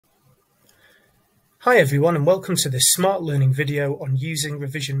Hi everyone and welcome to this Smart Learning video on using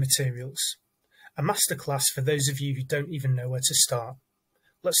revision materials, a masterclass for those of you who don't even know where to start.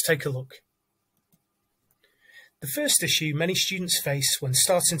 Let's take a look. The first issue many students face when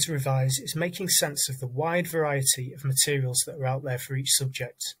starting to revise is making sense of the wide variety of materials that are out there for each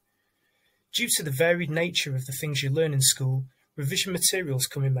subject. Due to the varied nature of the things you learn in school, revision materials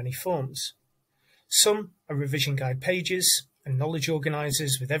come in many forms. Some are revision guide pages and knowledge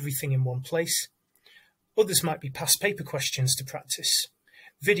organisers with everything in one place. Others might be past paper questions to practice,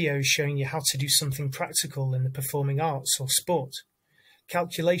 videos showing you how to do something practical in the performing arts or sport,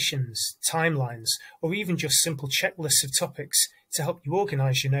 calculations, timelines, or even just simple checklists of topics to help you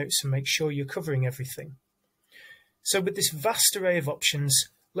organise your notes and make sure you're covering everything. So with this vast array of options,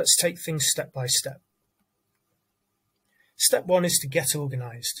 let's take things step by step. Step 1 is to get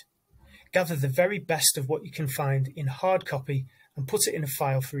organised. Gather the very best of what you can find in hard copy and put it in a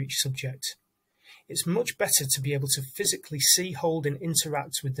file for each subject. It's much better to be able to physically see, hold and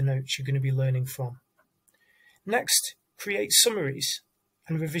interact with the notes you're going to be learning from. Next, create summaries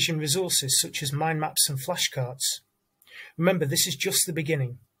and revision resources such as mind maps and flashcards. Remember, this is just the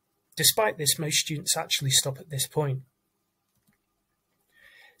beginning. Despite this, most students actually stop at this point.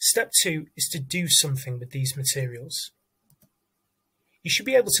 Step 2 is to do something with these materials. You should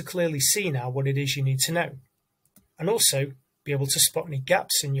be able to clearly see now what it is you need to know, and also be able to spot any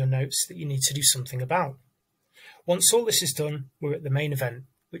gaps in your notes that you need to do something about. Once all this is done, we're at the main event,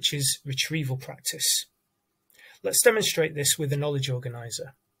 which is retrieval practice. Let's demonstrate this with a knowledge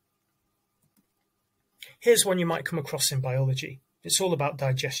organiser. Here's one you might come across in biology. It's all about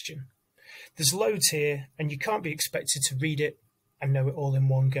digestion. There's loads here, and you can't be expected to read it and know it all in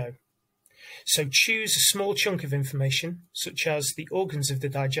one go. So choose a small chunk of information, such as the organs of the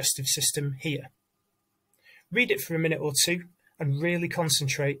digestive system here. Read it for a minute or two and really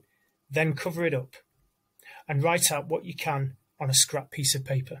concentrate, then cover it up and write out what you can on a scrap piece of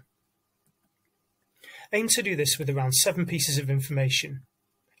paper. Aim to do this with around 7 pieces of information.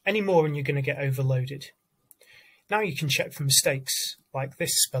 Any more and you're going to get overloaded. Now you can check for mistakes, like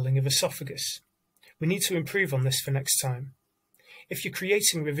this spelling of esophagus. We need to improve on this for next time. If you're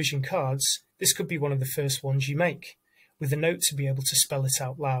creating revision cards, this could be one of the first ones you make, with a note to be able to spell it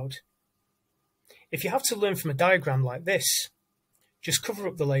out loud. If you have to learn from a diagram like this, just cover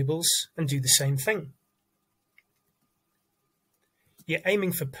up the labels and do the same thing. You're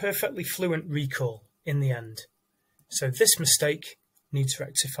aiming for perfectly fluent recall in the end. So this mistake needs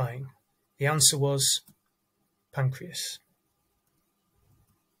rectifying. The answer was pancreas.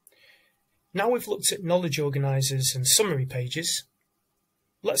 Now we've looked at knowledge organisers and summary pages,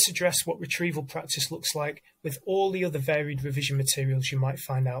 let's address what retrieval practice looks like with all the other varied revision materials you might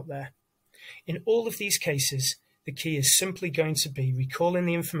find out there. In all of these cases, the key is simply going to be recalling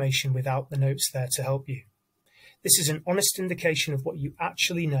the information without the notes there to help you. This is an honest indication of what you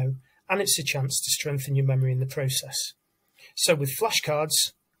actually know, and it's a chance to strengthen your memory in the process. So with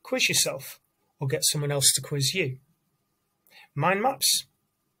flashcards, quiz yourself, or get someone else to quiz you. Mind maps?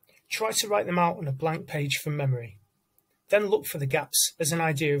 Try to write them out on a blank page from memory. Then look for the gaps as an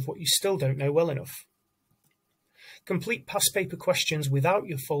idea of what you still don't know well enough. Complete past paper questions without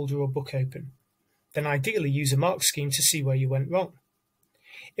your folder or book open. Then ideally use a mark scheme to see where you went wrong.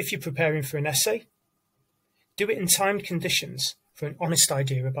 If you're preparing for an essay, do it in timed conditions for an honest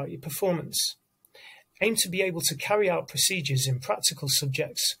idea about your performance. Aim to be able to carry out procedures in practical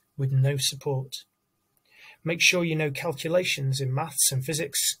subjects with no support. Make sure you know calculations in maths and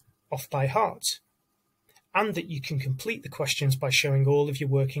physics off by heart, and that you can complete the questions by showing all of your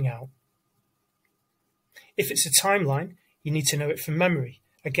working out. If it's a timeline, you need to know it from memory.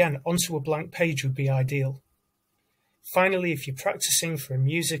 Again, onto a blank page would be ideal. Finally, if you're practicing for a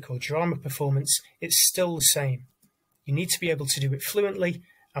music or drama performance, it's still the same. You need to be able to do it fluently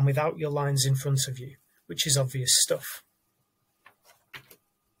and without your lines in front of you, which is obvious stuff.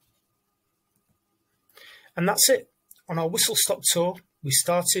 And that's it. On our whistle-stop tour, we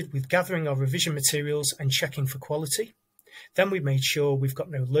started with gathering our revision materials and checking for quality. Then we made sure we've got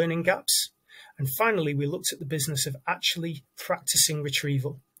no learning gaps. And finally, we looked at the business of actually practicing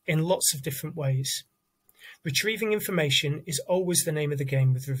retrieval in lots of different ways. Retrieving information is always the name of the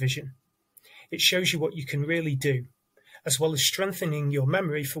game with revision. It shows you what you can really do, as well as strengthening your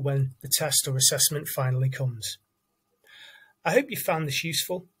memory for when the test or assessment finally comes. I hope you found this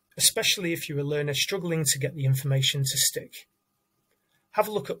useful, especially if you're a learner struggling to get the information to stick. Have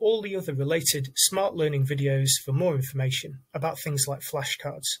a look at all the other related smart learning videos for more information about things like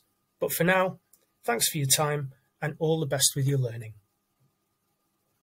flashcards. But for now, thanks for your time and all the best with your learning.